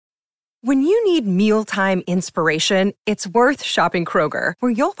When you need mealtime inspiration, it's worth shopping Kroger,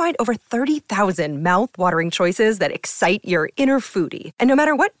 where you'll find over 30,000 mouth-watering choices that excite your inner foodie. And no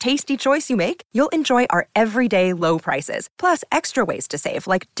matter what tasty choice you make, you'll enjoy our everyday low prices, plus extra ways to save,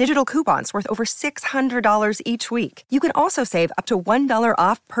 like digital coupons worth over $600 each week. You can also save up to $1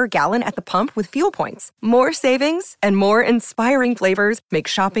 off per gallon at the pump with fuel points. More savings and more inspiring flavors make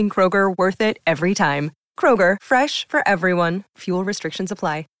shopping Kroger worth it every time. Kroger, fresh for everyone. Fuel restrictions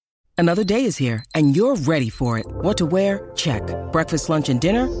apply. Another day is here, and you're ready for it. What to wear? Check. Breakfast, lunch, and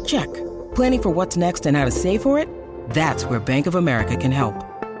dinner? Check. Planning for what's next and how to save for it? That's where Bank of America can help.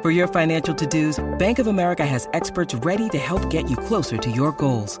 For your financial to-dos, Bank of America has experts ready to help get you closer to your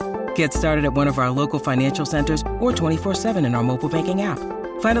goals. Get started at one of our local financial centers or 24/7 in our mobile banking app.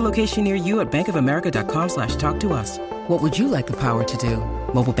 Find a location near you at bankofamerica.com/talktous. What would you like the power to do?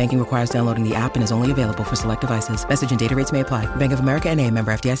 Mobile banking requires downloading the app and is only available for select devices. Message and data rates may apply. Bank of America N.A.,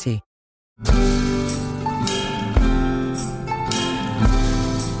 member FDIC.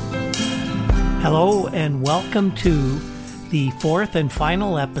 Hello and welcome to the fourth and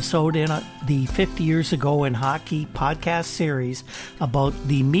final episode in the 50 Years Ago in Hockey podcast series about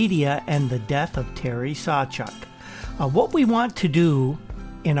the media and the death of Terry Sawchuk. What we want to do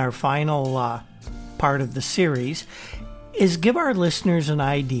in our final part of the series is give our listeners an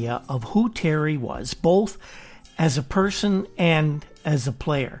idea of who Terry was, both as a person and as a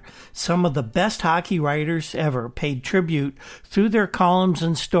player. Some of the best hockey writers ever paid tribute through their columns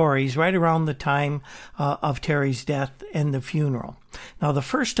and stories right around the time of Terry's death and the funeral. Now, the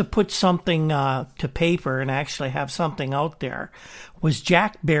first to put something to paper and actually have something out there was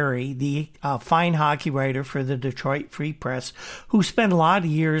Jack Barry, the fine hockey writer for the Detroit Free Press, who spent a lot of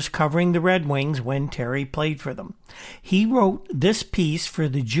years covering the Red Wings when Terry played for them. He wrote this piece for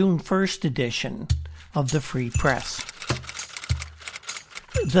the June 1st edition of the Free Press.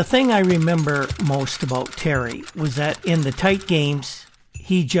 The thing I remember most about Terry was that in the tight games,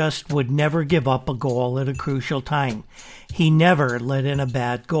 he just would never give up a goal at a crucial time. He never let in a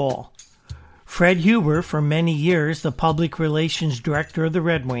bad goal. Fred Huber, for many years the public relations director of the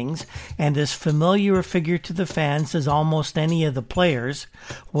Red Wings, and as familiar a figure to the fans as almost any of the players,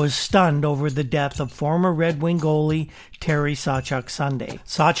 was stunned over the death of former Red Wing goalie Terry Sawchuk Sunday.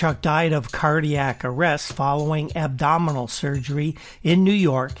 Sawchuk died of cardiac arrest following abdominal surgery in New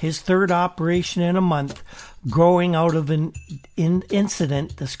York, his third operation in a month, growing out of an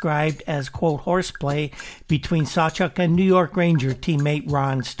incident described as, quote, horseplay between Sawchuk and New York Ranger teammate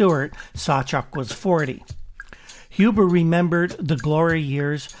Ron Stewart. Sawchuk was 40. Huber remembered the glory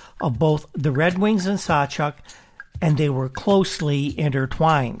years of both the Red Wings and Sawchuk, and they were closely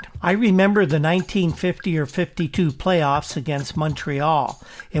intertwined. I remember the 1950 or 52 playoffs against Montreal.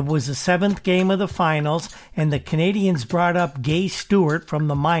 It was the seventh game of the finals, and the Canadiens brought up Gay Stewart from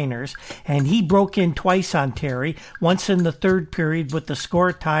the minors, and he broke in twice on Terry, once in the third period with the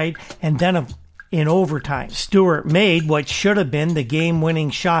score tied, and then in overtime. Stewart made what should have been the game-winning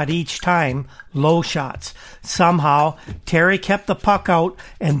shot each time, low shots. Somehow, Terry kept the puck out,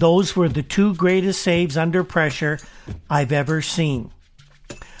 and those were the two greatest saves under pressure I've ever seen.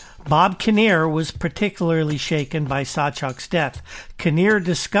 Bob Kinnear was particularly shaken by Sawchuk's death. Kinnear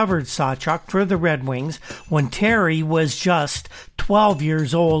discovered Sawchuk for the Red Wings when Terry was just 12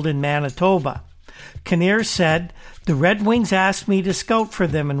 years old in Manitoba. Kinnear said, "The Red Wings asked me to scout for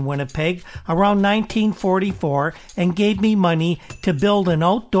them in Winnipeg around 1944 and gave me money to build an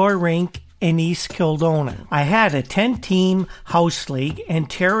outdoor rink in East Kildonan. I had a 10-team house league, and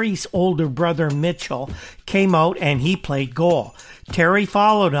Terry's older brother Mitchell came out and he played goal. Terry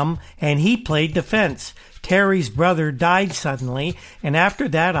followed him and he played defense. Terry's brother died suddenly, and after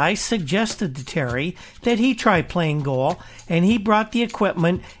that I suggested to Terry that he try playing goal, and he brought the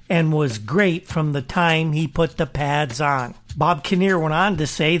equipment and was great from the time he put the pads on." Bob Kinnear went on to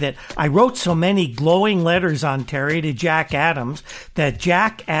say that I wrote so many glowing letters on Terry to Jack Adams that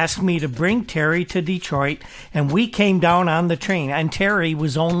Jack asked me to bring Terry to Detroit, and we came down on the train, and Terry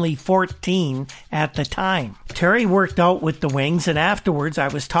was only 14 at the time. Terry worked out with the Wings, and afterwards I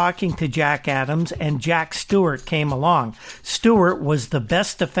was talking to Jack Adams, and Jack Stewart came along. Stewart was the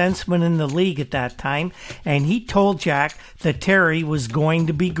best defenseman in the league at that time, and he told Jack that Terry was going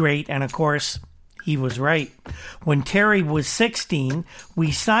to be great, and of course, he was right. When Terry was 16, we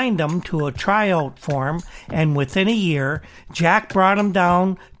signed him to a tryout form, and within a year, Jack brought him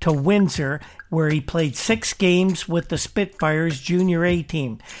down to Windsor where he played 6 games with the Spitfires Junior A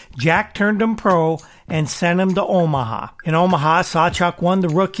team. Jack turned him pro and sent him to Omaha. In Omaha, Sawchuk won the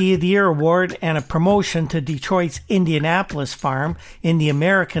Rookie of the Year award and a promotion to Detroit's Indianapolis farm in the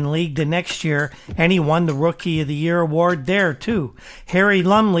American League the next year, and he won the Rookie of the Year award there too. Harry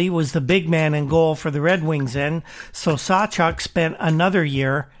Lumley was the big man in goal for the Red Wings then, so Sawchuk spent another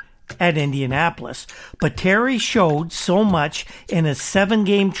year at Indianapolis. But Terry showed so much in a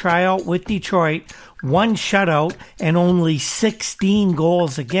 7-game tryout with Detroit, 1 shutout, and only 16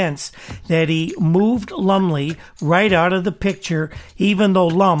 goals against, that he moved Lumley right out of the picture, even though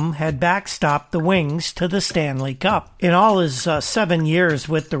Lum had backstopped the Wings to the Stanley Cup. In all his 7 years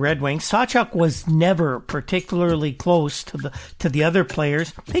with the Red Wings, Sawchuk was never particularly close to the other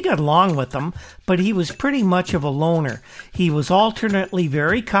players. He got along with them, but he was pretty much of a loner. He was alternately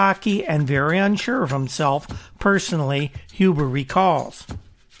very cocky and very unsure of himself, personally, Huber recalls.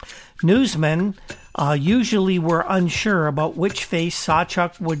 Newsmen usually were unsure about which face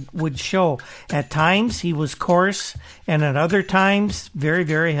Sawchuk would show. At times he was coarse, and at other times very,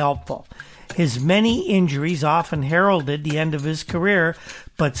 very helpful. His many injuries often heralded the end of his career,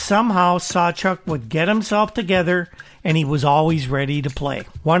 but somehow Sawchuk would get himself together, and he was always ready to play.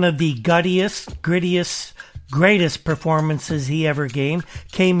 One of the grittiest, greatest performances he ever came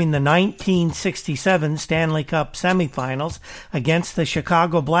in the 1967 Stanley Cup semifinals against the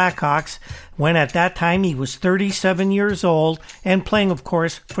Chicago Blackhawks, when at that time he was 37 years old and playing, of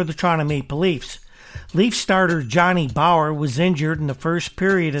course, for the Toronto Maple Leafs. Leaf starter Johnny Bower was injured in the first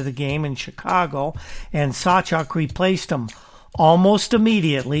period of the game in Chicago, and Sawchuk replaced him. Almost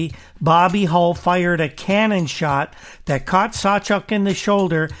immediately, Bobby Hull fired a cannon shot that caught Sawchuk in the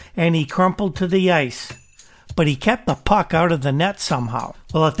shoulder, and he crumpled to the ice. But he kept the puck out of the net somehow.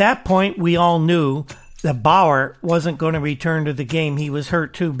 Well, at that point, we all knew that Bauer wasn't going to return to the game. He was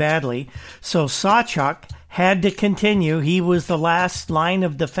hurt too badly. So Sawchuk had to continue. He was the last line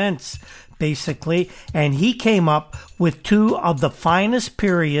of defense, basically, and he came up with 2 of the finest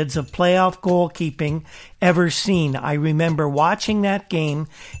periods of playoff goalkeeping ever seen. I remember watching that game,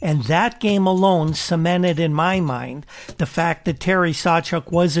 and that game alone cemented in my mind the fact that Terry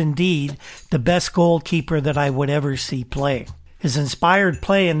Sawchuk was indeed the best goalkeeper that I would ever see play. His inspired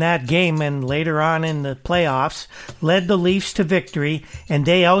play in that game and later on in the playoffs led the Leafs to victory, and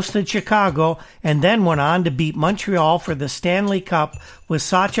they ousted Chicago and then went on to beat Montreal for the Stanley Cup with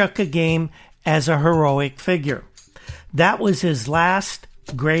Sawchuk a game as a heroic figure. That was his last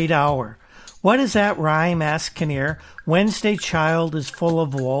great hour. What does that rhyme? Asked Kinnear. Wednesday child is full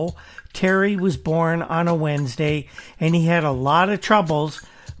of woe. Terry was born on a Wednesday, and he had a lot of troubles,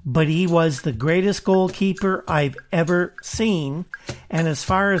 but he was the greatest goalkeeper I've ever seen, and as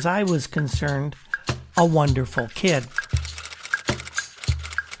far as I was concerned, a wonderful kid.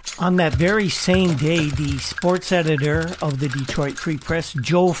 On that very same day, the sports editor of the Detroit Free Press,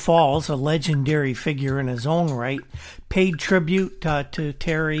 Joe Falls, a legendary figure in his own right, paid tribute to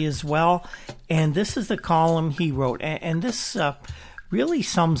Terry as well, and this is the column he wrote, and this really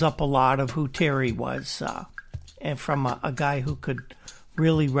sums up a lot of who Terry was, and from a guy who could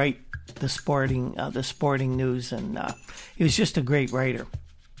really write the sporting news, and he was just a great writer.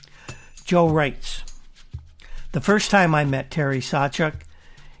 Joe writes, "The first time I met Terry Sawchuk,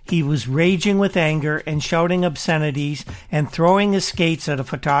 he was raging with anger and shouting obscenities and throwing his skates at a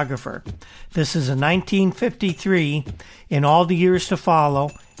photographer. This is in 1953. In all the years to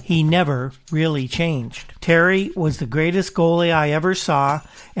follow, he never really changed. Terry was the greatest goalie I ever saw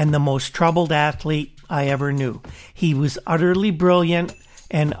and the most troubled athlete I ever knew. He was utterly brilliant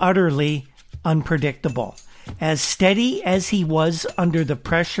and utterly unpredictable. As steady as he was under the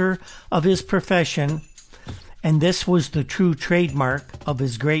pressure of his profession, and this was the true trademark of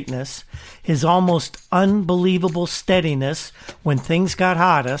his greatness, his almost unbelievable steadiness when things got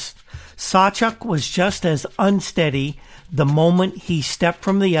hottest, Sawchuk was just as unsteady the moment he stepped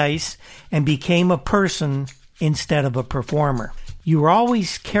from the ice and became a person instead of a performer. You were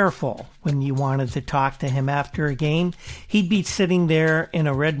always careful when you wanted to talk to him after a game. He'd be sitting there in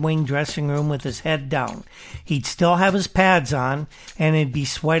a Red Wing dressing room with his head down. He'd still have his pads on, and he'd be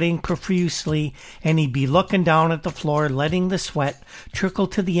sweating profusely, and he'd be looking down at the floor, letting the sweat trickle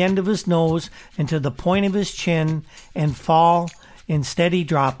to the end of his nose and to the point of his chin and fall in steady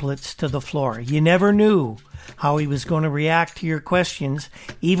droplets to the floor. You never knew how he was going to react to your questions,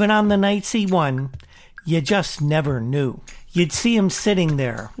 even on the nights he won. You just never knew. You'd see him sitting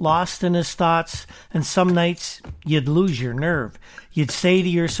there, lost in his thoughts, and some nights you'd lose your nerve. You'd say to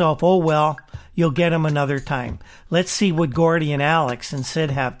yourself, oh well, you'll get him another time. Let's see what Gordy and Alex and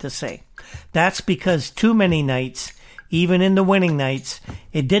Sid have to say. That's because too many nights, Even in the winning nights,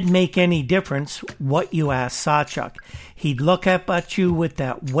 it didn't make any difference what you asked Sawchuk. He'd look up at you with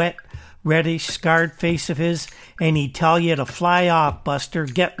that wet, reddish, scarred face of his, and he'd tell you to fly off, Buster,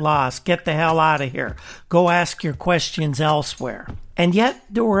 get lost, get the hell out of here, go ask your questions elsewhere. And yet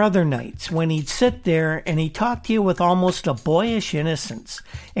there were other nights when he'd sit there and he'd talk to you with almost a boyish innocence,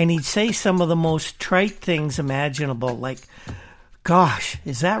 and he'd say some of the most trite things imaginable, like, gosh,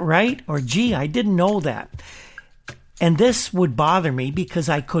 is that right? Or, gee, I didn't know that. And this would bother me because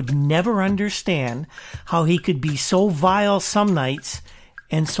I could never understand how he could be so vile some nights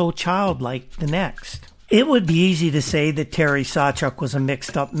and so childlike the next. It would be easy to say that Terry Sawchuk was a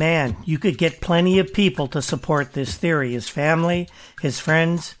mixed-up man. You could get plenty of people to support this theory, his family, his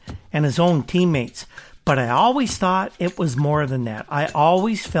friends, and his own teammates. But I always thought it was more than that. I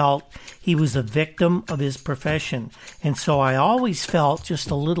always felt he was a victim of his profession, and so I always felt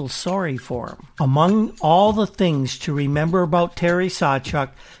just a little sorry for him. Among all the things to remember about Terry Sawchuk,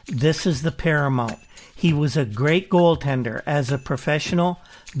 this is the paramount. He was a great goaltender. As a professional,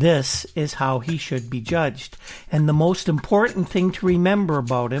 this is how he should be judged. And the most important thing to remember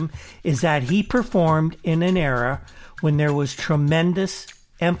about him is that he performed in an era when there was tremendous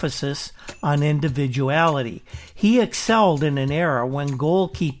emphasis on individuality. He excelled in an era when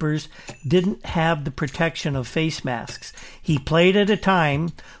goalkeepers didn't have the protection of face masks. He played at a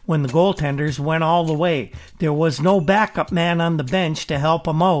time when the goaltenders went all the way. There was no backup man on the bench to help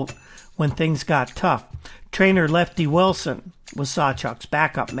him out when things got tough. Trainer Lefty Wilson was Sawchuk's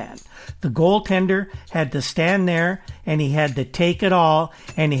backup man. The goaltender had to stand there, and he had to take it all,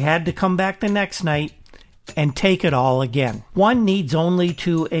 and he had to come back the next night and take it all again. One needs only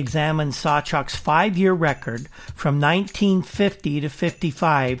to examine Sawchuk's 5-year record from 1950 to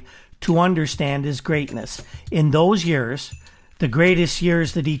 55 to understand his greatness. In those years, the greatest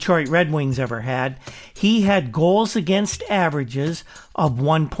years the Detroit Red Wings ever had, he had goals against averages of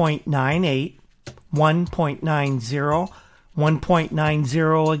 1.98, 1.90,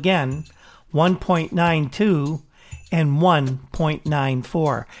 1.90 again, 1.92, and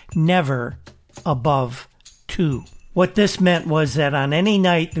 1.94. Never above 2. What this meant was that on any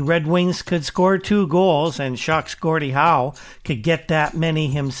night the Red Wings could score 2 goals, and shucks, Gordie Howe could get that many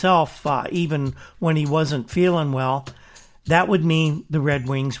himself even when he wasn't feeling well. That would mean the Red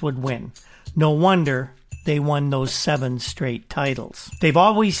Wings would win. No wonder they won those 7 straight titles. They've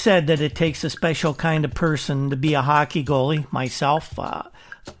always said that it takes a special kind of person to be a hockey goalie. Myself,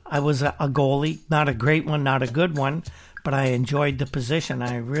 I was a goalie, not a great one, not a good one, but I enjoyed the position.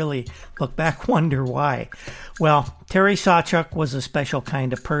 I really look back, wonder why. Well, Terry Sawchuk was a special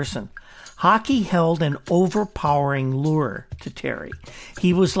kind of person. Hockey held an overpowering lure to Terry.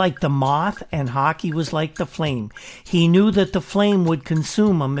 He was like the moth, and hockey was like the flame. He knew that the flame would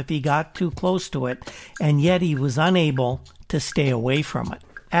consume him if he got too close to it, and yet he was unable to stay away from it.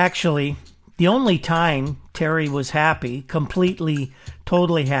 Actually, the only time Terry was happy, completely,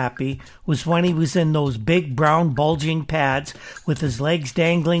 totally happy, was when he was in those big brown bulging pads with his legs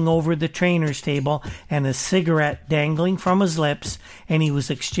dangling over the trainer's table and a cigarette dangling from his lips, and he was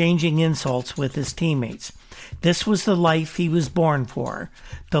exchanging insults with his teammates. This was the life he was born for,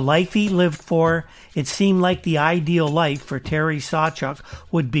 the life he lived for. It seemed like the ideal life for Terry Sawchuk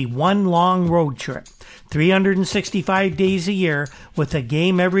would be one long road trip, 365 days a year with a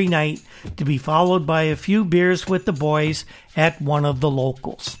game every night, to be followed by a few beers with the boys at one of the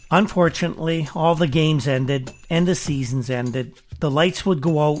locals. Unfortunately, all the games ended and the seasons ended. The lights would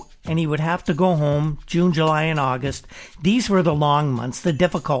go out and he would have to go home June, July, and August. These were the long months, the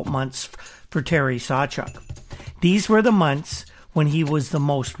difficult months for Terry Sawchuk. These were the months when he was the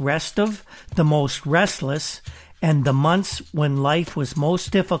most restive, the most restless, and the months when life was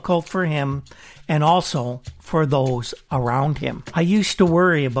most difficult for him and also for those around him. I used to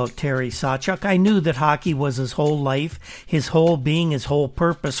worry about Terry Sawchuk. I knew that hockey was his whole life, his whole being, his whole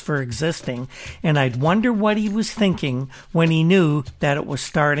purpose for existing, and I'd wonder what he was thinking when he knew that it was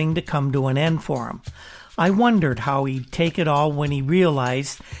starting to come to an end for him. I wondered how he'd take it all when he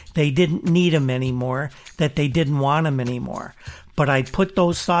realized they didn't need him anymore, that they didn't want him anymore. But I'd put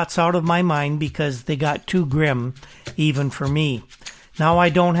those thoughts out of my mind because they got too grim, even for me. Now I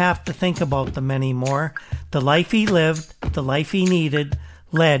don't have to think about them anymore. The life he lived, the life he needed,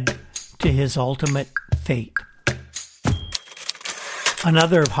 led to his ultimate fate.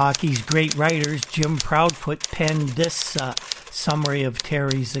 Another of hockey's great writers, Jim Proudfoot, penned this summary of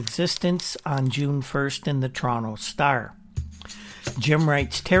Terry's existence on June 1st in the Toronto Star. Jim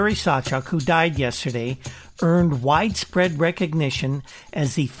writes, Terry Sawchuk, who died yesterday, earned widespread recognition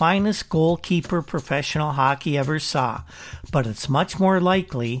as the finest goalkeeper professional hockey ever saw, but it's much more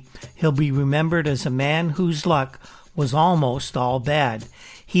likely he'll be remembered as a man whose luck was almost all bad.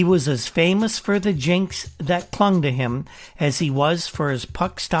 He was as famous for the jinx that clung to him as he was for his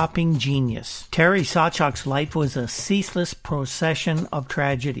puck-stopping genius. Terry Sawchuk's life was a ceaseless procession of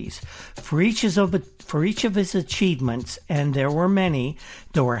tragedies. For each of his achievements, and there were many,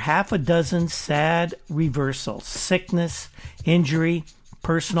 there were half a dozen sad reversals: sickness, injury,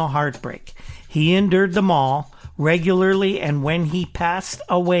 personal heartbreak. He endured them all regularly, and when he passed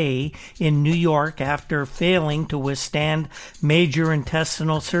away in New York after failing to withstand major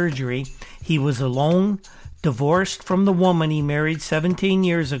intestinal surgery, he was alone, divorced from the woman he married 17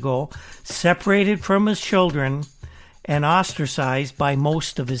 years ago, separated from his children, and ostracized by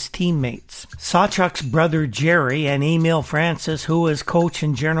most of his teammates. Sawchuk's brother Jerry and Emil Francis, who was coach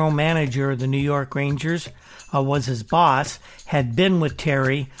and general manager of the New York Rangers, was his boss, had been with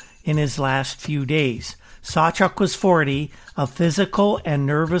Terry in his last few days. Sawchuk was 40, a physical and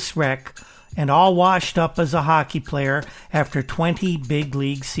nervous wreck, and all washed up as a hockey player after 20 big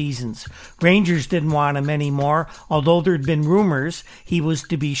league seasons. Rangers didn't want him anymore, although there'd been rumors he was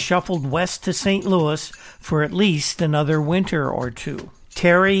to be shuffled west to St. Louis for at least another winter or two.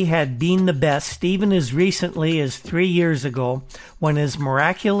 Terry had been the best even as recently as 3 years ago, when his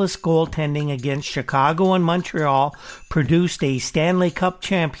miraculous goaltending against Chicago and Montreal produced a Stanley Cup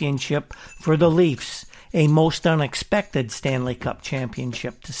championship for the Leafs. A most unexpected Stanley Cup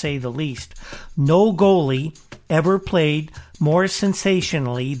championship, to say the least. No goalie ever played more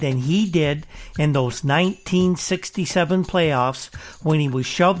sensationally than he did in those 1967 playoffs when he was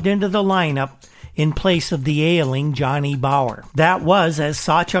shoved into the lineup in place of the ailing Johnny Bower. That was, as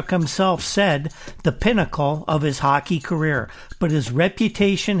Sawchuk himself said, the pinnacle of his hockey career, but his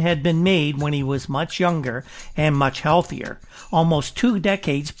reputation had been made when he was much younger and much healthier, almost 2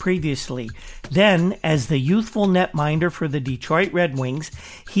 decades previously. Then, as the youthful netminder for the Detroit Red Wings,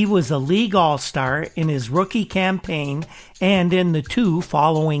 he was a league all-star in his rookie campaign and in the 2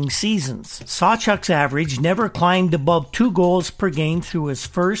 following seasons. Sawchuk's average never climbed above 2 goals per game through his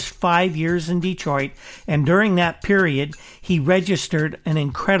first 5 years in Detroit, and during that period, he registered an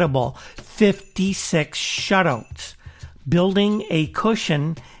incredible 56 shutouts. Building a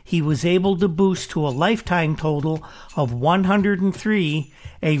cushion, he was able to boost to a lifetime total of 103,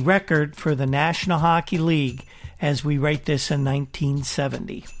 a record for the National Hockey League, as we write this in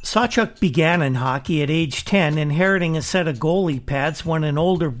 1970. Sawchuk began in hockey at age 10, inheriting a set of goalie pads when an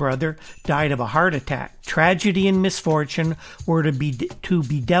older brother died of a heart attack. Tragedy and misfortune were to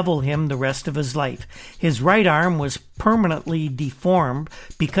bedevil him the rest of his life. His right arm was permanently deformed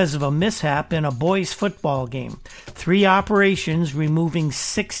because of a mishap in a boys' football game. 3 operations removing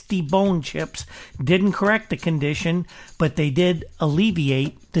 60 bone chips didn't correct the condition, but they did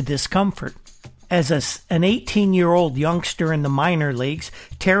alleviate the discomfort. As an 18-year-old youngster in the minor leagues,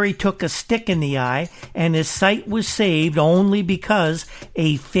 Terry took a stick in the eye, and his sight was saved only because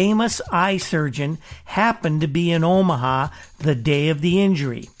a famous eye surgeon happened to be in Omaha the day of the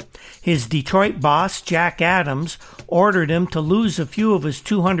injury. His Detroit boss, Jack Adams, ordered him to lose a few of his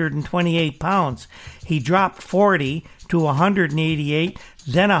 228 pounds. He dropped 40 to 188,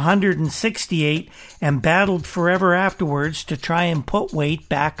 then 168, and battled forever afterwards to try and put weight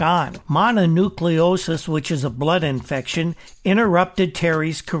back on. Mononucleosis, which is a blood infection, interrupted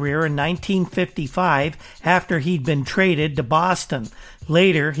Terry's career in 1955 after he'd been traded to Boston.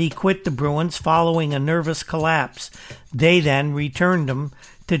 Later, he quit the Bruins following a nervous collapse. They then returned him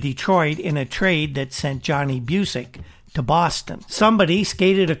to Detroit in a trade that sent Johnny Busick to Boston. Somebody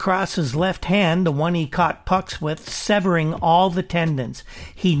skated across his left hand, the one he caught pucks with, severing all the tendons.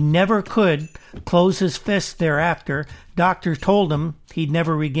 He never could close his fist thereafter. Doctors told him he'd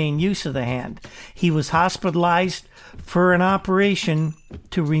never regain use of the hand. He was hospitalized for an operation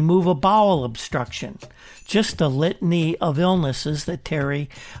to remove a bowel obstruction. Just a litany of illnesses that Terry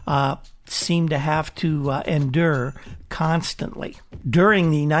seemed to have to endure constantly. During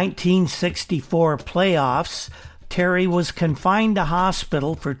the 1964 playoffs, Terry was confined to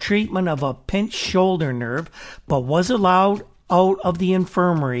hospital for treatment of a pinched shoulder nerve, but was allowed out of the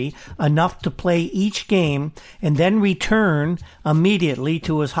infirmary enough to play each game and then return immediately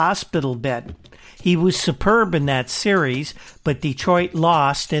to his hospital bed. He was superb in that series, but Detroit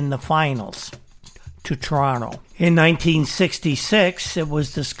lost in the finals to Toronto. In 1966, it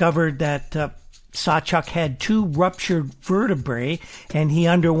was discovered that Sawchuk had 2 ruptured vertebrae, and he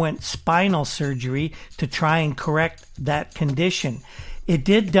underwent spinal surgery to try and correct that condition. It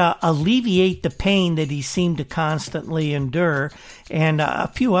did alleviate the pain that he seemed to constantly endure and a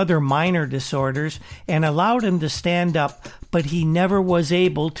few other minor disorders, and allowed him to stand up but he never was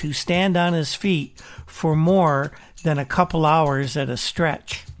able to stand on his feet for more than a couple hours at a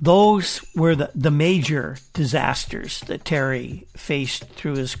stretch. Those were the major disasters that Terry faced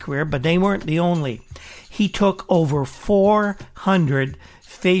through his career, but they weren't the only. He took over 400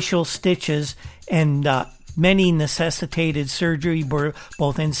 facial stitches and many necessitated surgery,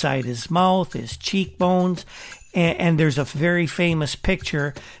 both inside his mouth, his cheekbones, and there's a very famous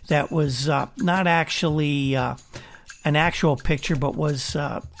picture that was not actually an actual picture, but was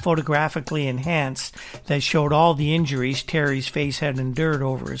photographically enhanced, that showed all the injuries Terry's face had endured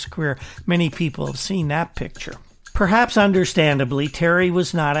over his career. Many people have seen that picture. Perhaps understandably, Terry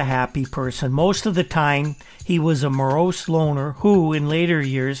was not a happy person. Most of the time, he was a morose loner who, in later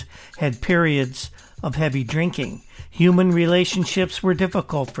years, had periods of heavy drinking. Human relationships were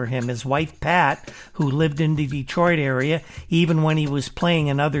difficult for him. His wife, Pat, who lived in the Detroit area, even when he was playing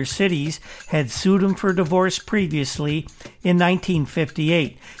in other cities, had sued him for divorce previously in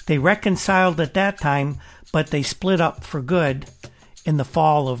 1958. They reconciled at that time, but they split up for good in the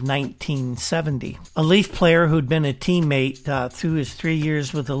fall of 1970. A Leaf player who'd been a teammate through his 3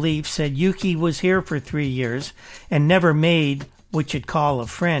 years with the Leafs said Yuki was here for 3 years and never made what you'd call a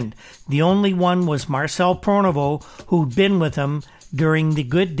friend. The only one was Marcel Pronovost, who'd been with him during the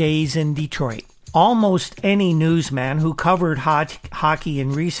good days in Detroit. Almost any newsman who covered hockey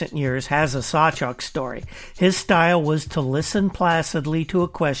in recent years has a Sawchuk story. His style was to listen placidly to a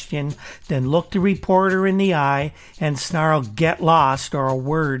question, then look the reporter in the eye and snarl "get lost" or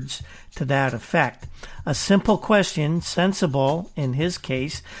words to that effect. A simple question, sensible in his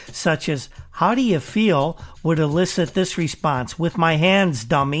case, such as "How do you feel?" would elicit this response: "With my hands,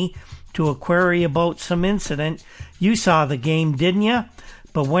 dummy." To a query about some incident: "You saw the game, didn't you?"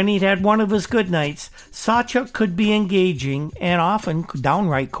 But when he'd had one of his good nights, Sawchuk could be engaging and often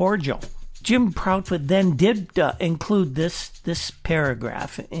downright cordial. Jim Proudfoot then did include this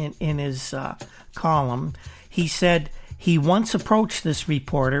paragraph in his column. He said he once approached this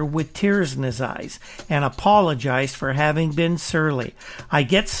reporter with tears in his eyes and apologized for having been surly. "I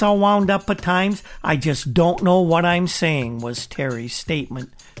get so wound up at times, I just don't know what I'm saying," was Terry's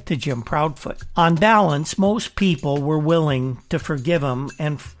statement to Jim Proudfoot. On balance, most people were willing to forgive him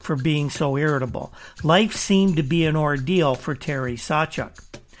and for being so irritable. Life seemed to be an ordeal for Terry Sawchuk.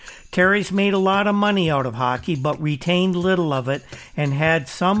 Terry's made a lot of money out of hockey, but retained little of it and had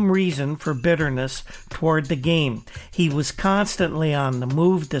some reason for bitterness toward the game. He was constantly on the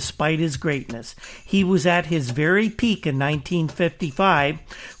move despite his greatness. He was at his very peak in 1955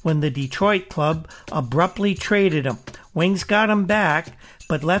 when the Detroit club abruptly traded him. Wings got him back,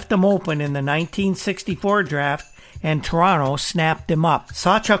 but left him open in the 1964 draft, and Toronto snapped him up.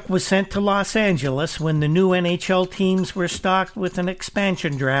 Sawchuk was sent to Los Angeles when the new NHL teams were stocked with an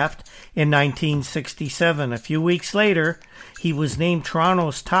expansion draft in 1967. A few weeks later, he was named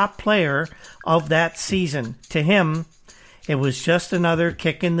Toronto's top player of that season. To him, it was just another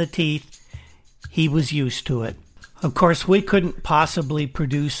kick in the teeth. He was used to it. Of course, we couldn't possibly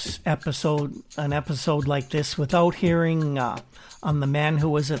produce an episode like this without hearing on the man who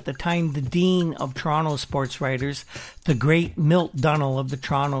was at the time the dean of Toronto sports writers, the great Milt Dunnell of the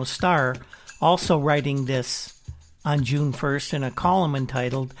Toronto Star, also writing this on June 1st in a column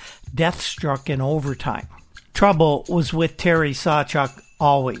entitled "Death Struck in Overtime." Trouble was with Terry Sawchuk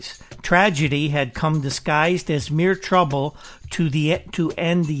always. Tragedy had come disguised as mere trouble to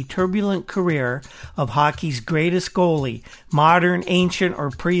end the turbulent career of hockey's greatest goalie, modern, ancient, or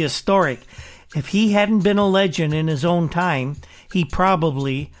prehistoric. If he hadn't been a legend in his own time, he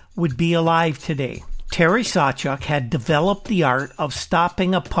probably would be alive today. Terry Sawchuk had developed the art of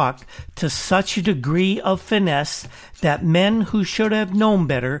stopping a puck to such a degree of finesse that men who should have known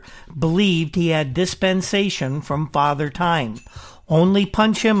better believed he had dispensation from Father Time. Only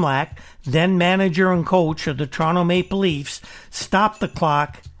Punch Imlach, then manager and coach of the Toronto Maple Leafs, stopped the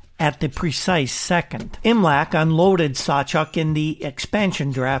clock at the precise second. Imlach unloaded Sawchuk in the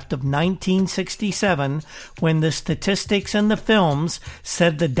expansion draft of 1967 when the statistics and the films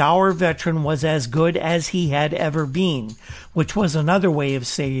said the dour veteran was as good as he had ever been, which was another way of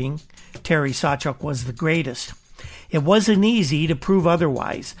saying Terry Sawchuk was the greatest. It wasn't easy to prove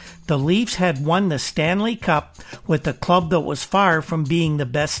otherwise. The Leafs had won the Stanley Cup with a club that was far from being the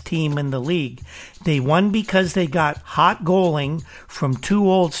best team in the league. They won because they got hot goaling from two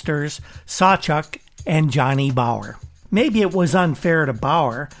oldsters, Sawchuk and Johnny Bower. Maybe it was unfair to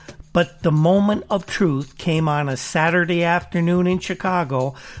Bower, but the moment of truth came on a Saturday afternoon in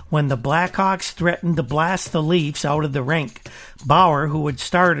Chicago when the Blackhawks threatened to blast the Leafs out of the rink. Bower, who had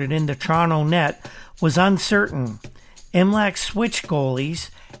started in the Toronto net, was uncertain. Imlach switched goalies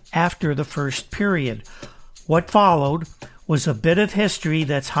after the first period. What followed was a bit of history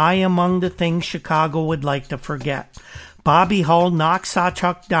that's high among the things Chicago would like to forget. Bobby Hull knocked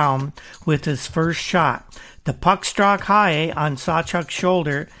Sawchuk down with his first shot. The puck struck high on Sawchuk's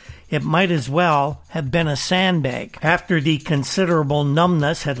shoulder. It might as well have been a sandbag. After the considerable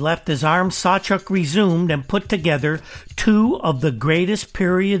numbness had left his arm, Sawchuk resumed and put together two of the greatest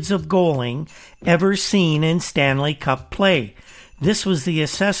periods of goaling ever seen in Stanley Cup play. This was the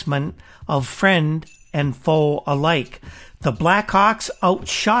assessment of friend and foe alike. The Blackhawks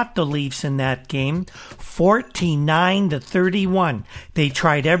outshot the Leafs in that game, 49-31. They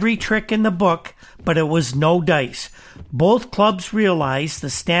tried every trick in the book, but it was no dice. Both clubs realized the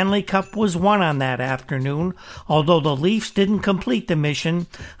Stanley Cup was won on that afternoon, although the Leafs didn't complete the mission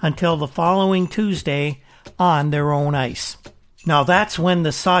until the following Tuesday on their own ice. Now that's when the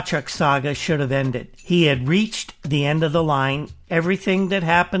Sawchuk saga should have ended. He had reached the end of the line. Everything that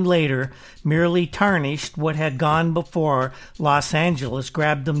happened later merely tarnished what had gone before Los Angeles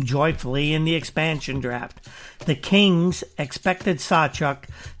grabbed them joyfully in the expansion draft. The Kings expected Sawchuk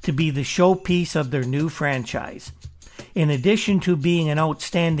to be the showpiece of their new franchise. In addition to being an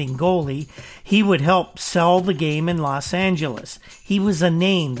outstanding goalie, he would help sell the game in Los Angeles. He was a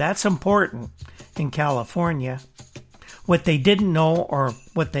name. That's important in California. What they didn't know, or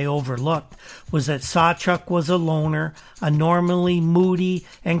what they overlooked, was that Sawchuk was a loner, a normally moody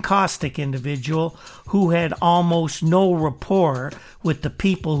and caustic individual who had almost no rapport with the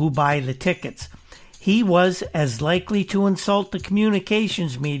people who buy the tickets. He was as likely to insult the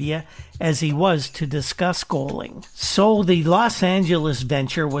communications media as he was to discuss goaling. So the Los Angeles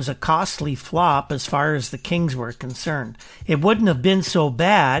venture was a costly flop as far as the Kings were concerned. It wouldn't have been so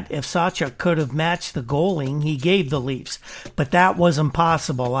bad if Sawchuk could have matched the goaling he gave the Leafs, but that wasn't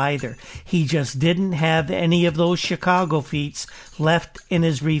possible either. He just didn't have any of those Chicago feats left in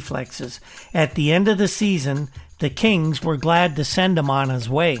his reflexes. At the end of the season, the Kings were glad to send him on his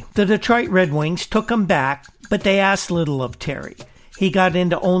way. The Detroit Red Wings took him back, but they asked little of Terry. He got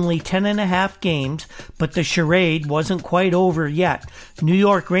into only 10.5 games, but the charade wasn't quite over yet. New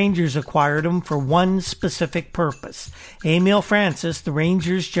York Rangers acquired him for one specific purpose. Emile Francis, the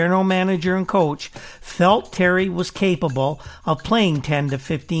Rangers' general manager and coach, felt Terry was capable of playing 10 to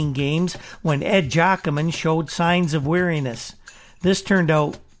 15 games when Ed Giacomin showed signs of weariness. This turned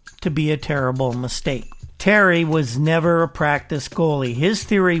out to be a terrible mistake. Terry was never a practice goalie. His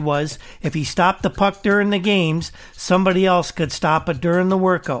theory was if he stopped the puck during the games, somebody else could stop it during the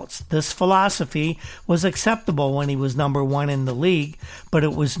workouts. This philosophy was acceptable when he was number one in the league, but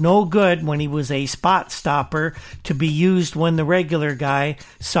it was no good when he was a spot stopper to be used when the regular guy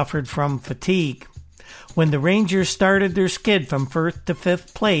suffered from fatigue. When the Rangers started their skid from first to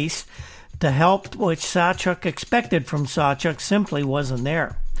fifth place, the help which Sawchuk expected from Sawchuk simply wasn't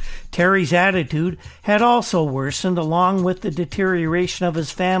there. Terry's attitude had also worsened along with the deterioration of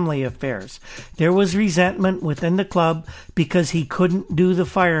his family affairs. There was resentment within the club because he couldn't do the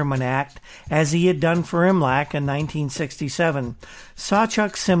fireman act as he had done for Imlach in 1967.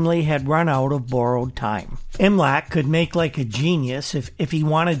 Sawchuk simply had run out of borrowed time. Imlach could make like a genius if he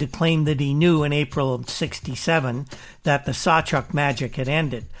wanted to claim that he knew in April of 67 that the Sawchuk magic had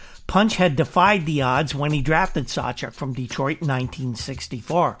ended. Punch had defied the odds when he drafted Sawchuk from Detroit in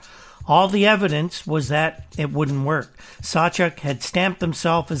 1964. All the evidence was that it wouldn't work. Sawchuk had stamped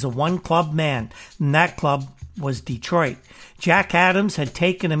himself as a one-club man, and that club was Detroit. Jack Adams had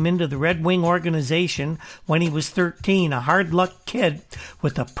taken him into the Red Wing organization when he was 13, a hard-luck kid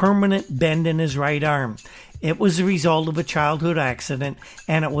with a permanent bend in his right arm. It was the result of a childhood accident,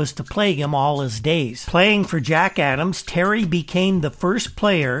 and it was to plague him all his days. Playing for Jack Adams, Terry became the first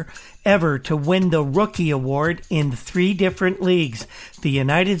player ever to win the Rookie Award in 3 different leagues: the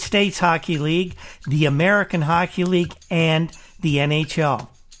United States Hockey League, the American Hockey League, and the NHL.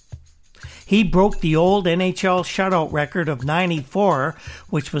 He broke the old NHL shutout record of 94,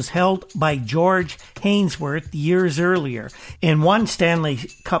 which was held by George Hainsworth years earlier. In one Stanley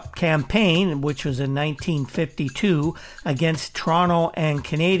Cup campaign, which was in 1952 against Toronto and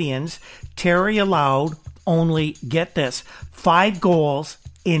Canadiens, Terry allowed only, get this, 5 goals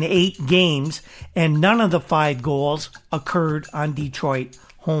in 8 games, and none of the 5 goals occurred on Detroit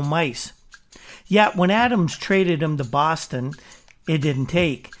home ice. Yet when Adams traded him to Boston, it didn't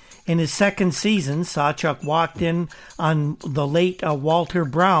take. In his second season, Sawchuk walked in on the late Walter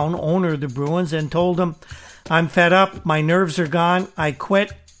Brown, owner of the Bruins, and told him, "I'm fed up, my nerves are gone, I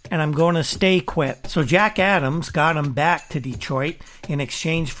quit, and I'm going to stay quit. So Jack Adams got him back to Detroit in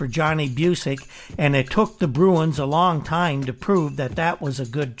exchange for Johnny Busick, and it took the Bruins a long time to prove that that was a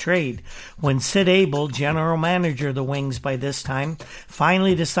good trade. When Sid Abel, general manager of the Wings by this time,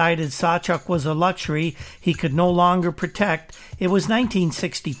 finally decided Sawchuk was a luxury he could no longer protect, it was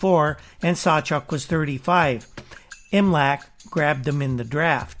 1964, and Sawchuk was 35. Imlach grabbed him in the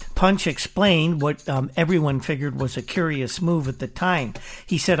draft. Punch explained what everyone figured was a curious move at the time.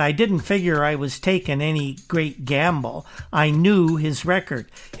 He said, "I didn't figure I was taking any great gamble. I knew his record.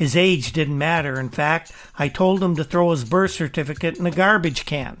 His age didn't matter. In fact, I told him to throw his birth certificate in the garbage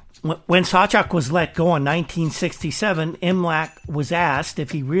can." When Sawchuk was let go in 1967, Imlach was asked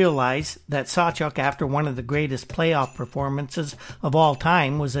if he realized that Sawchuk, after one of the greatest playoff performances of all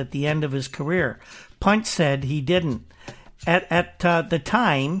time, was at the end of his career. Punch said he didn't. At the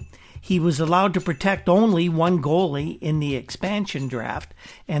time, he was allowed to protect only one goalie in the expansion draft,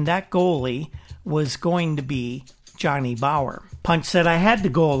 and that goalie was going to be Johnny Bower. Punch said, "I had to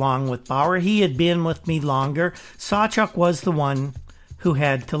go along with Bower. He had been with me longer. Sawchuk was the one who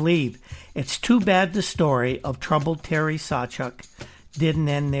had to leave. It's too bad the story of troubled Terry Sawchuk didn't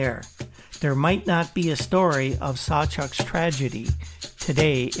end there. There might not be a story of Sawchuk's tragedy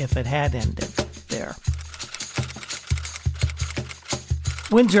today if it had ended there."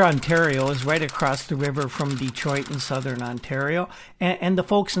 Windsor, Ontario is right across the river from Detroit in southern Ontario, and the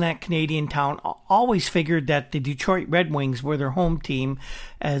folks in that Canadian town always figured that the Detroit Red Wings were their home team,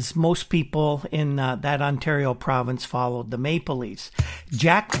 as most people in that Ontario province followed the Maple Leafs.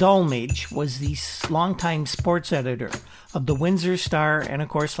 Jack Dolmage was the longtime sports editor of the Windsor Star, and of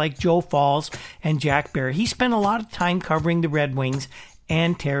course, like Joe Falls and Jack Bear, he spent a lot of time covering the Red Wings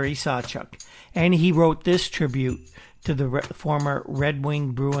and Terry Sawchuk, and he wrote this tribute to the former Red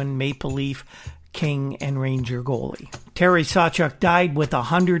Wing, Bruin, Maple Leaf, King, and Ranger goalie. Terry Sawchuk died with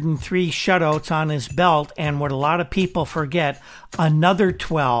 103 shutouts on his belt, and what a lot of people forget, another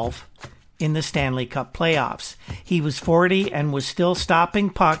 12 in the Stanley Cup playoffs. He was 40 and was still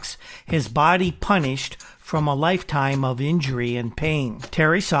stopping pucks, his body punished from a lifetime of injury and pain.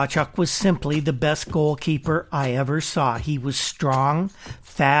 Terry Sawchuk was simply the best goalkeeper I ever saw. He was strong,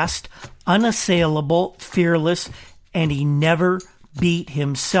 fast, unassailable, fearless, and he never beat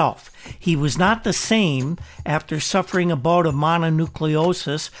himself. He was not the same after suffering a bout of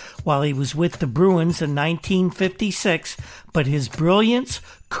mononucleosis while he was with the Bruins in 1956, but his brilliance,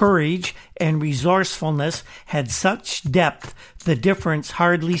 courage, and resourcefulness had such depth the difference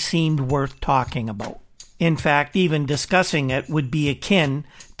hardly seemed worth talking about. In fact, even discussing it would be akin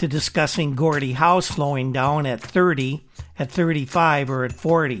to discussing Gordie Howe slowing down at 30, at 35, or at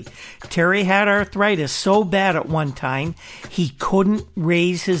 40. Terry had arthritis so bad at one time he couldn't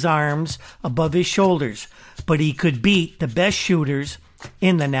raise his arms above his shoulders, but he could beat the best shooters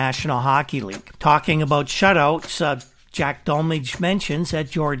in the National Hockey League. Talking about shutouts, Jack Dolmage mentions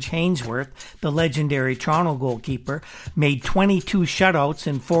that George Hainsworth, the legendary Toronto goalkeeper, made 22 shutouts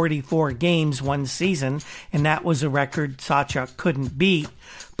in 44 games one season, and that was a record Sawchuk couldn't beat,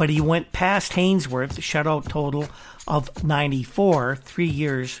 but he went past Hainsworth's shutout total of 94 3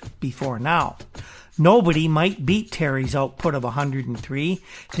 years before now. Nobody might beat Terry's output of 103.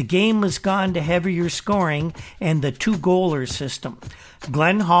 The game has gone to heavier scoring and the two-goaler system.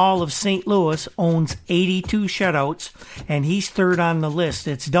 Glenn Hall of St. Louis owns 82 shutouts, and he's third on the list.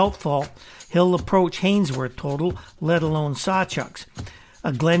 It's doubtful he'll approach Hainsworth total, let alone Sawchuk's.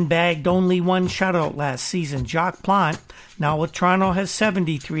 Glenn bagged only one shutout last season. Jacques Plante, now with Toronto, has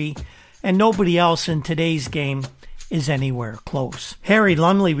 73, and nobody else in today's game is anywhere close. Harry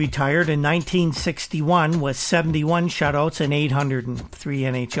Lumley retired in 1961 with 71 shutouts in 803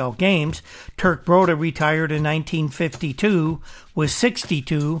 NHL games. Turk Broda retired in 1952 with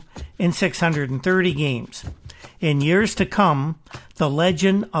 62 in 630 games. In years to come, the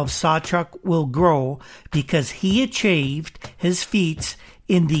legend of Sawchuk will grow because he achieved his feats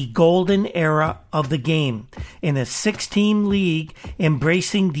in the golden era of the game, in a 6-team league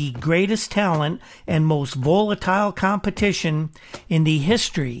embracing the greatest talent and most volatile competition in the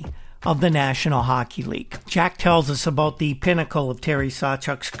history of the National Hockey League. Jack tells us about the pinnacle of Terry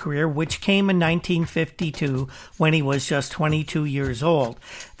Sawchuk's career, which came in 1952 when he was just 22 years old.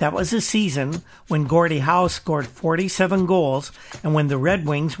 That was a season when Gordie Howe scored 47 goals and when the Red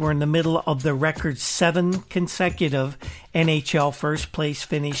Wings were in the middle of the record 7 consecutive NHL first-place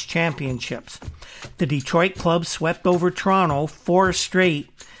finish championships. The Detroit club swept over Toronto 4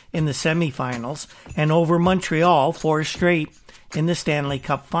 straight in the semifinals and over Montreal 4 straight in the Stanley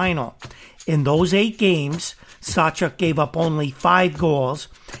Cup final. In those 8 games, Sawchuk gave up only 5 goals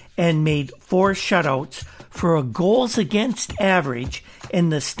and made 4 shutouts for a goals against average in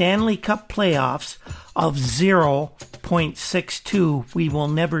the Stanley Cup playoffs of 0.62. We will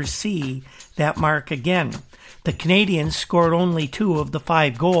never see that mark again. The Canadiens scored only 2 of the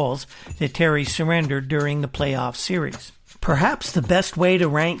 5 goals that Terry surrendered during the playoff series. Perhaps the best way to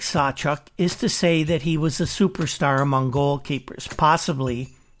rank Sawchuk is to say that he was a superstar among goalkeepers, possibly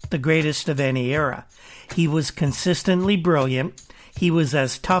the greatest of any era. He was consistently brilliant. He was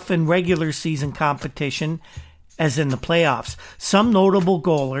as tough in regular season competition as in the playoffs. Some notable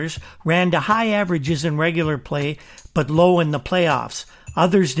goalers ran to high averages in regular play, but low in the playoffs.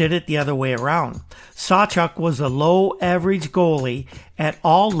 Others did it the other way around. Sawchuk was a low-average goalie at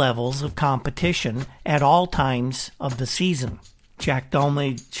all levels of competition at all times of the season. Jack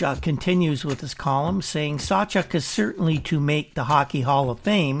Dolmage continues with his column, saying Sawchuk is certainly to make the Hockey Hall of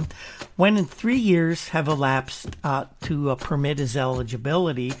Fame when 3 years have elapsed to permit his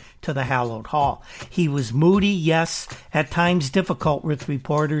eligibility to the hallowed hall. He was moody, yes, at times difficult with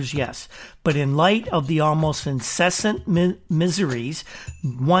reporters, yes, but in light of the almost incessant miseries,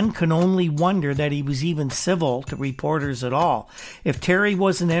 one can only wonder that he was even civil to reporters at all. If Terry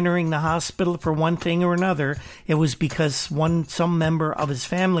wasn't entering the hospital for one thing or another, it was because some member of his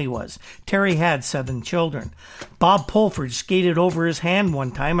family was. Terry had 7 children. Bob Pulford skated over his hand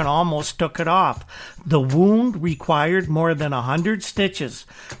one time and almost took it off. The wound required more than 100 stitches.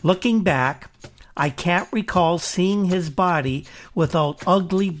 Looking back, I can't recall seeing his body without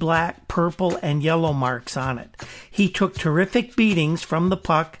ugly black, purple, and yellow marks on it. He took terrific beatings from the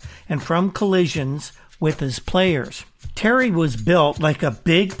puck and from collisions with his players. Terry was built like a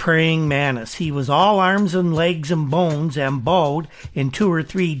big praying mantis. He was all arms and legs and bones and bowed in 2 or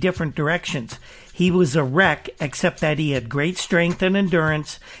 3 different directions. He was a wreck, except that he had great strength and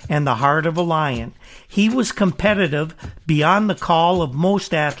endurance and the heart of a lion. He was competitive beyond the call of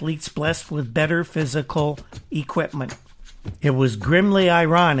most athletes blessed with better physical equipment. It was grimly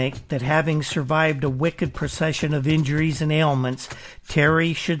ironic that having survived a wicked procession of injuries and ailments,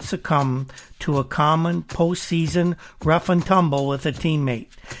 Terry should succumb to a common postseason rough and tumble with a teammate.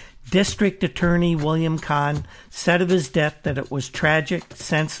 District Attorney William Kahn said of his death that it was tragic,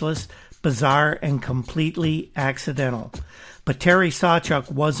 senseless, bizarre, and completely accidental. But Terry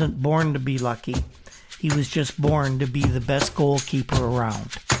Sawchuk wasn't born to be lucky. He was just born to be the best goalkeeper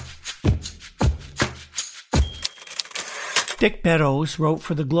around. Dick Beddoes wrote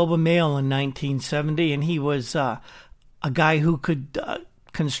for the Globe and Mail in 1970, and he was a guy who could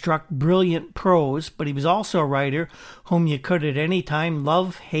construct brilliant prose, but he was also a writer whom you could at any time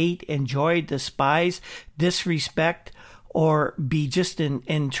love, hate, enjoy, despise, disrespect, or be just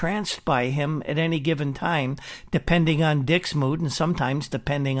entranced by him at any given time, depending on Dick's mood and sometimes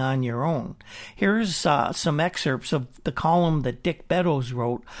depending on your own. Here's some excerpts of the column that Dick Beddoes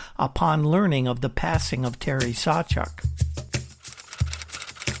wrote upon learning of the passing of Terry Sawchuk.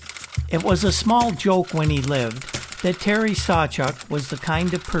 It was a small joke when he lived that Terry Sawchuk was the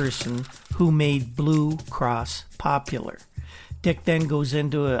kind of person who made Blue Cross popular. Dick then goes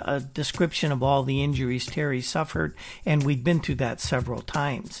into a description of all the injuries Terry suffered, and we'd been through that several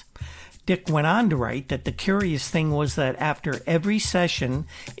times. Dick went on to write that the curious thing was that after every session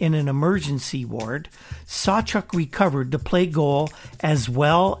in an emergency ward, Sawchuk recovered to play goal as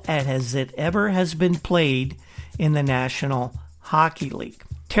well as it ever has been played in the National Hockey League.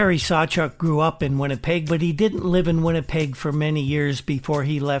 Terry Sawchuk grew up in Winnipeg, but he didn't live in Winnipeg for many years before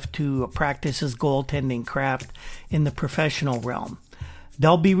he left to practice his goaltending craft in the professional realm.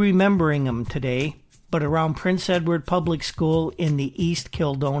 They'll be remembering him today, but around Prince Edward Public School in the East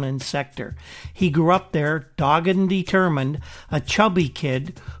Kildonan sector. He grew up there, dogged and determined, a chubby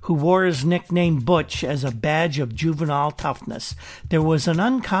kid who wore his nickname Butch as a badge of juvenile toughness. There was an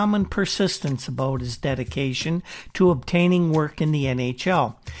uncommon persistence about his dedication to obtaining work in the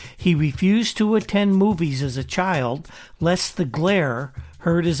NHL. He refused to attend movies as a child, lest the glare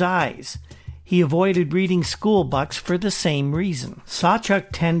hurt his eyes. He avoided reading school books for the same reason. Sawchuk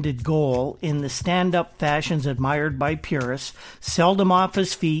tended goal in the stand-up fashions admired by purists, seldom off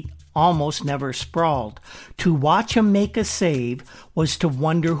his feet, almost never sprawled. To watch him make a save was to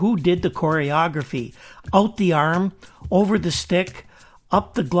wonder who did the choreography. Out the arm, over the stick,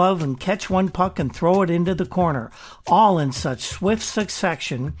 up the glove, and catch one puck and throw it into the corner, all in such swift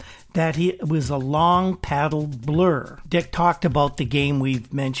succession that it was a long paddle blur. Dick talked about the game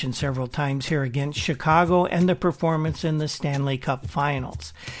we've mentioned several times here against Chicago and the performance in the Stanley Cup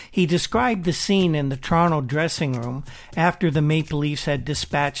Finals. He described the scene in the Toronto dressing room after the Maple Leafs had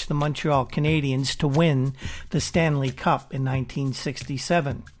dispatched the Montreal Canadiens to win the Stanley Cup in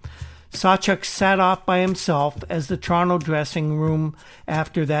 1967. Sawchuk sat off by himself as the Toronto dressing room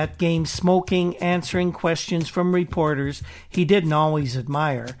after that game, smoking, answering questions from reporters he didn't always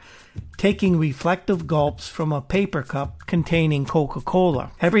admire, taking reflective gulps from a paper cup containing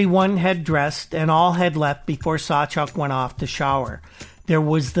Coca-Cola. Everyone had dressed and all had left before Sawchuk went off to shower. There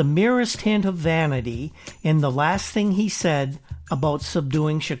was the merest hint of vanity in the last thing he said about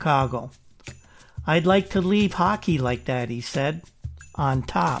subduing Chicago. "I'd like to leave hockey like that," he said, on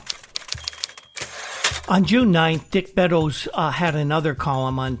top. On June 9th, Dick Beddoes had another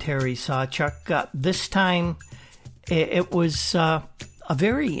column on Terry Sawchuk. This time, it was a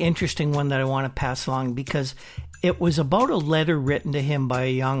very interesting one that I want to pass along because it was about a letter written to him by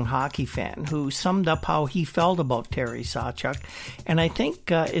a young hockey fan who summed up how he felt about Terry Sawchuk. And I think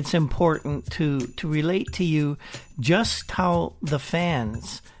it's important to relate to you just how the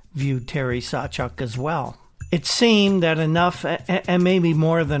fans viewed Terry Sawchuk as well. It seemed that enough, and maybe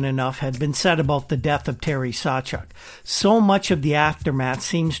more than enough, had been said about the death of Terry Sawchuk. So much of the aftermath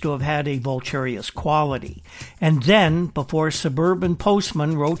seems to have had a vulturious quality. And then, before Suburban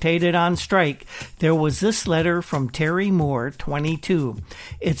Postmen rotated on strike, there was this letter from Terry Moore, 22.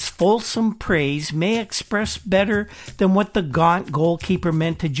 Its fulsome praise may express better than what the gaunt goalkeeper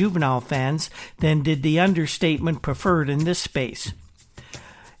meant to juvenile fans than did the understatement preferred in this space.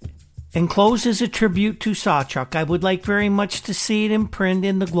 Enclosed is a tribute to Sawchuk. I would like very much to see it in print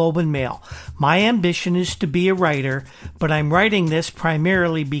in the Globe and Mail. My ambition is to be a writer, but I'm writing this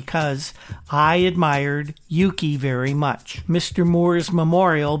primarily because I admired Yuki very much. Mr. Moore's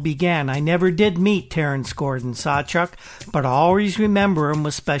memorial began. I never did meet Terence Gordon Sawchuk, but I always remember him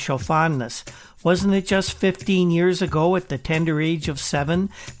with special fondness. Wasn't it just 15 years ago at the tender age of 7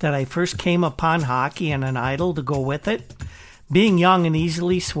 that I first came upon hockey and an idol to go with it? Being young and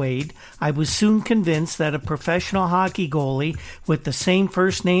easily swayed, I was soon convinced that a professional hockey goalie with the same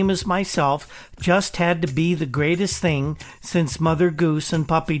first name as myself just had to be the greatest thing since Mother Goose and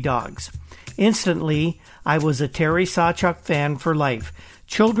puppy dogs. Instantly, I was a Terry Sawchuk fan for life.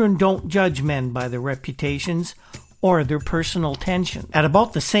 Children don't judge men by their reputations or their personal tension. At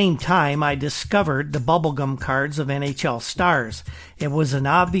about the same time, I discovered the bubblegum cards of NHL stars. It was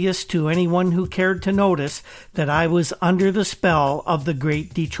obvious to anyone who cared to notice that I was under the spell of the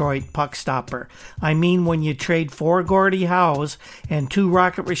great Detroit puck stopper. I mean, when you trade 4 Gordie Howes and 2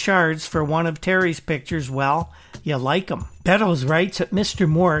 Rocket Richards for one of Terry's pictures, well, you like 'em. Beddoes writes that Mr.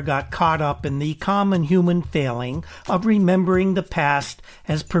 Moore got caught up in the common human failing of remembering the past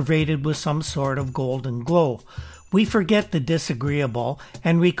as pervaded with some sort of golden glow. We forget the disagreeable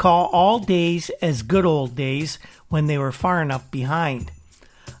and recall all days as good old days when they were far enough behind.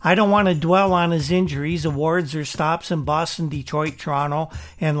 I don't want to dwell on his injuries, awards, or stops in Boston, Detroit, Toronto,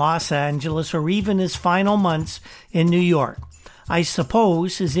 and Los Angeles, or even his final months in New York. I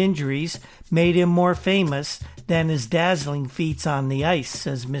suppose his injuries made him more famous than his dazzling feats on the ice,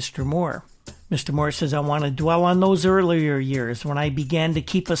 says Mr. Moore. Mr. Moore says, I want to dwell on those earlier years when I began to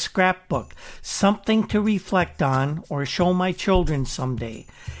keep a scrapbook, something to reflect on or show my children someday,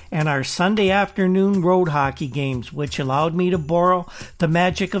 and our Sunday afternoon road hockey games, which allowed me to borrow the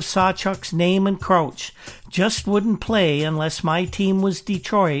magic of Sawchuk's name and crouch. Just wouldn't play unless my team was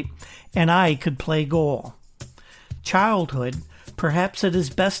Detroit and I could play goal. Childhood, perhaps it is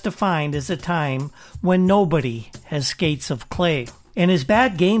best defined as a time when nobody has skates of clay. In his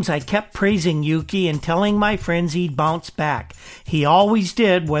bad games, I kept praising Yuki and telling my friends he'd bounce back. He always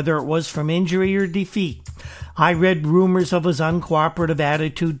did, whether it was from injury or defeat. I read rumors of his uncooperative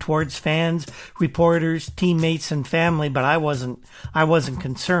attitude towards fans, reporters, teammates, and family, but I wasn't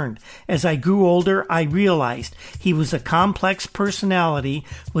concerned. As I grew older, I realized he was a complex personality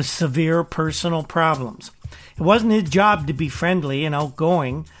with severe personal problems. It wasn't his job to be friendly and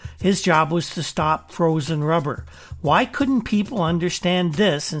outgoing. His job was to stop frozen rubber. Why couldn't people understand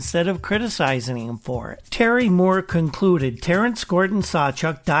this instead of criticizing him for it? Terry Moore concluded, Terence Gordon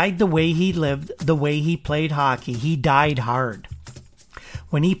Sawchuk died the way he lived, the way he played hockey. He died hard.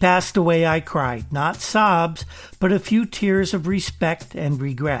 When he passed away, I cried, not sobs, but a few tears of respect and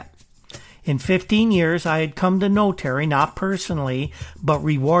regret. In 15 years, I had come to know Terry, not personally, but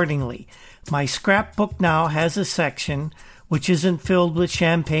rewardingly. My scrapbook now has a section which isn't filled with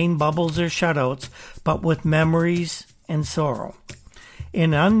champagne bubbles or shutouts, but with memories and sorrow.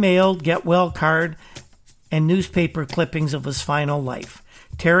 An unmailed get-well card and newspaper clippings of his final life.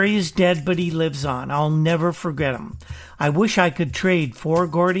 Terry is dead, but he lives on. I'll never forget him. I wish I could trade 4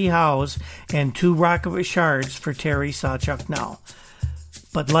 Gordie Howes and 2 Rocket Richards for Terry Sawchuk now.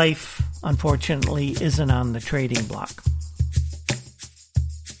 But life, unfortunately, isn't on the trading block.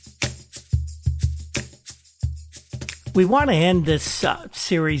 We want to end this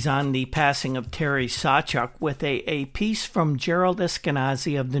series on the passing of Terry Sawchuk with a piece from Gerald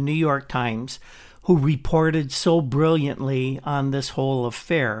Eskenazi of the New York Times, who reported so brilliantly on this whole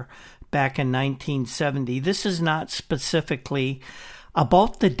affair back in 1970. This is not specifically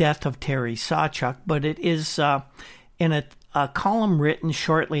about the death of Terry Sawchuk, but it is in a column written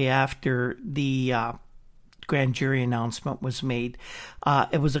shortly after the grand jury announcement was made.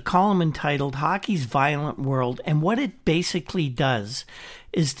 It was a column entitled Hockey's Violent World, and what it basically does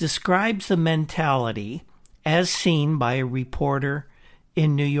is describes the mentality as seen by a reporter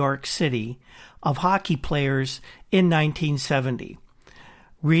in New York City of hockey players in 1970.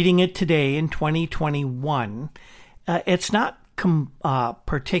 Reading it today in 2021, it's not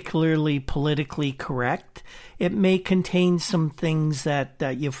particularly politically correct. It may contain some things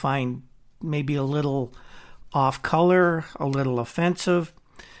that you find maybe a little off color, a little offensive.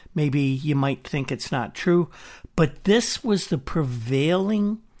 Maybe you might think it's not true. But this was the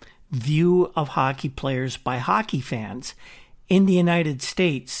prevailing view of hockey players by hockey fans in the United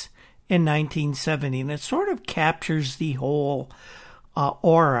States in 1970. And it sort of captures the whole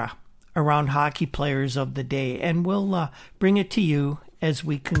aura around hockey players of the day. And we'll bring it to you as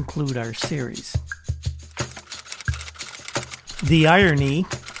we conclude our series. The irony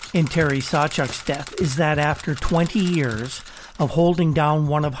in Terry Sawchuk's death is that after 20 years of holding down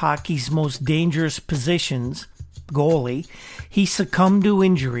one of hockey's most dangerous positions, goalie, he succumbed to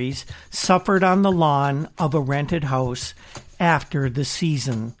injuries suffered on the lawn of a rented house after the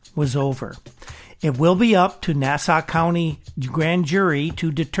season was over. It will be up to Nassau County grand jury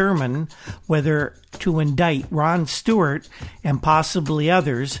to determine whether to indict Ron Stewart and possibly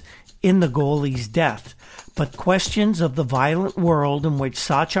others in the goalie's death. But questions of the violent world in which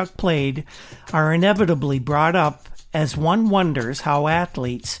Sawchuk played are inevitably brought up as one wonders how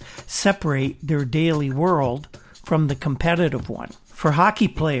athletes separate their daily world from the competitive one. For hockey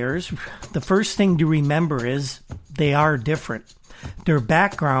players, the first thing to remember is they are different. Their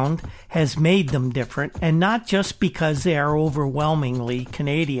background has made them different, and not just because they are overwhelmingly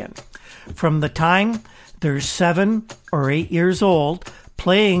Canadian. From the time they're 7 or 8 years old,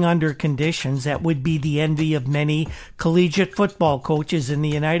 playing under conditions that would be the envy of many collegiate football coaches in the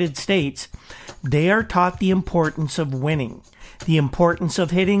United States, they are taught the importance of winning, the importance of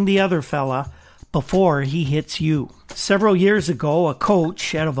hitting the other fella before he hits you. Several years ago, a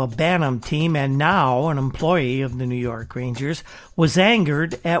coach out of a Bantam team and now an employee of the New York Rangers was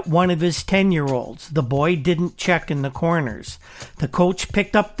angered at one of his 10-year-olds. The boy didn't check in the corners. The coach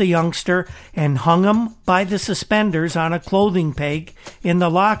picked up the youngster and hung him by the suspenders on a clothing peg in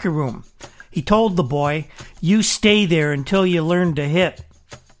the locker room. He told the boy, "You stay there until you learn to hit."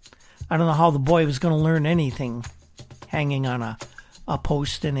 I don't know how the boy was going to learn anything hanging on a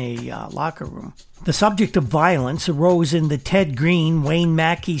post in a locker room. The subject of violence arose in the Ted Green Wayne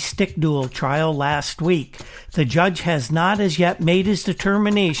Mackey stick duel trial last week. The judge has not as yet made his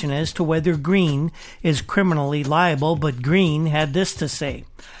determination as to whether Green is criminally liable, but Green had this to say: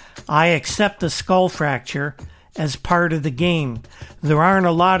 "I accept the skull fracture as part of the game. There aren't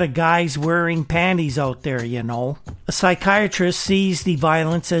a lot of guys wearing panties out there, you know." A psychiatrist sees the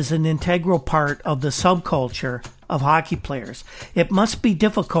violence as an integral part of the subculture of hockey players. It must be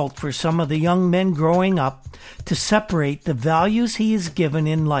difficult for some of the young men growing up to separate the values he is given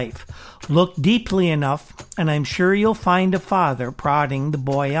in life. Look deeply enough, and I'm sure you'll find a father prodding the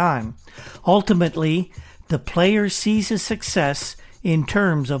boy on. Ultimately, the player sees his success in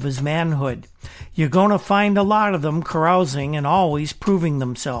terms of his manhood. You're going to find a lot of them carousing and always proving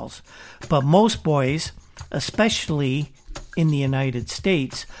themselves. But most boys, especially in the United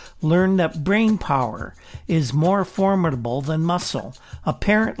States, learn that brain power is more formidable than muscle.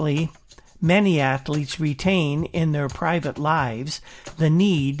 Apparently, many athletes retain in their private lives the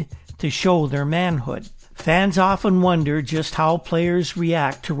need to show their manhood. Fans often wonder just how players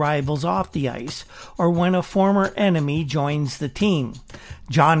react to rivals off the ice or when a former enemy joins the team.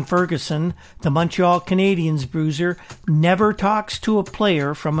 John Ferguson, the Montreal Canadiens bruiser, never talks to a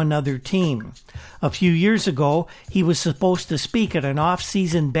player from another team. A few years ago, he was supposed to speak at an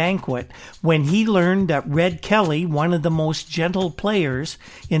off-season banquet when he learned that Red Kelly, one of the most gentle players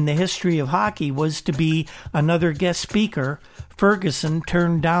in the history of hockey, was to be another guest speaker. Ferguson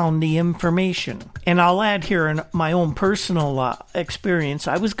turned down the information. And I'll add here in my own personal experience,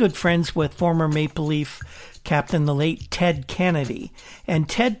 I was good friends with former Maple Leaf captained the late Ted Kennedy. And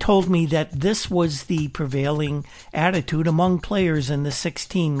Ted told me that this was the prevailing attitude among players in the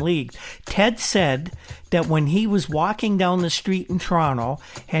 16 league. Ted said that when he was walking down the street in Toronto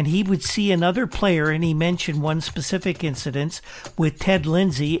and he would see another player, and he mentioned one specific incident with Ted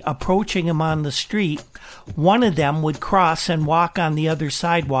Lindsay approaching him on the street, one of them would cross and walk on the other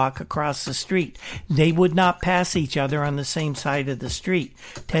sidewalk across the street. They would not pass each other on the same side of the street.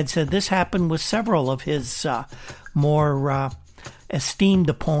 Ted said this happened with several of his more esteemed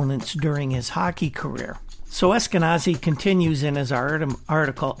opponents during his hockey career. So Eskenazi continues in his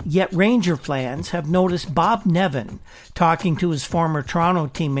article, yet Ranger fans have noticed Bob Nevin talking to his former Toronto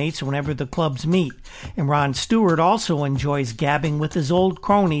teammates whenever the clubs meet, and Ron Stewart also enjoys gabbing with his old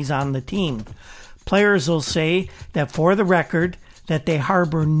cronies on the team. Players will say that for the record, that they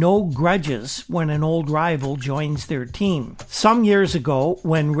harbor no grudges when an old rival joins their team. Some years ago,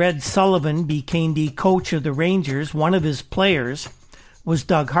 when Red Sullivan became the coach of the Rangers, one of his players was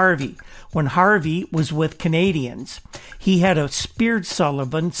Doug Harvey. When Harvey was with Canadians, he had speared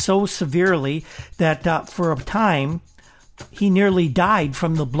Sullivan so severely that for a time he nearly died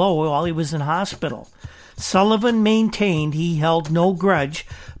from the blow while he was in hospital. Sullivan maintained he held no grudge,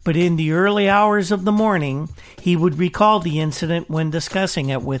 but in the early hours of the morning, he would recall the incident when discussing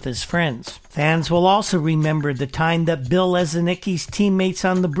it with his friends. Fans will also remember the time that Bill Ezenicki's teammates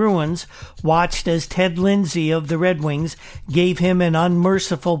on the Bruins watched as Ted Lindsay of the Red Wings gave him an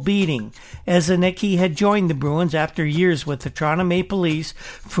unmerciful beating. Ezenicki had joined the Bruins after years with the Toronto Maple Leafs,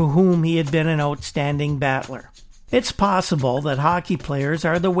 for whom he had been an outstanding battler. It's possible that hockey players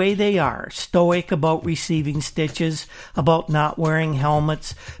are the way they are, stoic about receiving stitches, about not wearing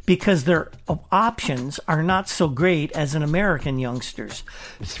helmets, because their options are not so great as in American youngsters.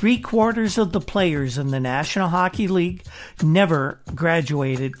 3/4 of the players in the National Hockey League never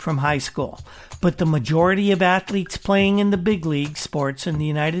graduated from high school, but the majority of athletes playing in the big league sports in the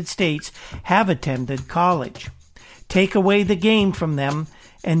United States have attended college. Take away the game from them,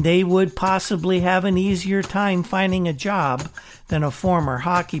 and they would possibly have an easier time finding a job than a former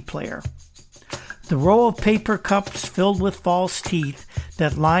hockey player. The row of paper cups filled with false teeth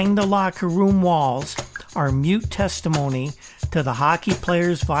that line the locker room walls are mute testimony to the hockey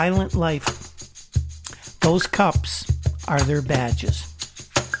player's violent life. Those cups are their badges.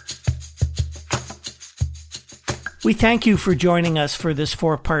 We thank you for joining us for this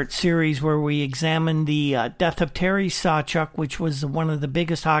 4-part series where we examine the death of Terry Sawchuk, which was one of the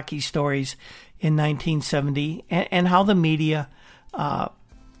biggest hockey stories in 1970, and how the media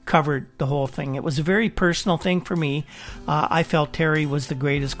covered the whole thing. It was a very personal thing for me. I felt Terry was the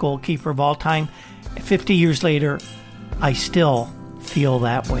greatest goalkeeper of all time. 50 years later, I still feel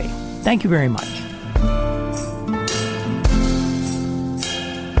that way. Thank you very much.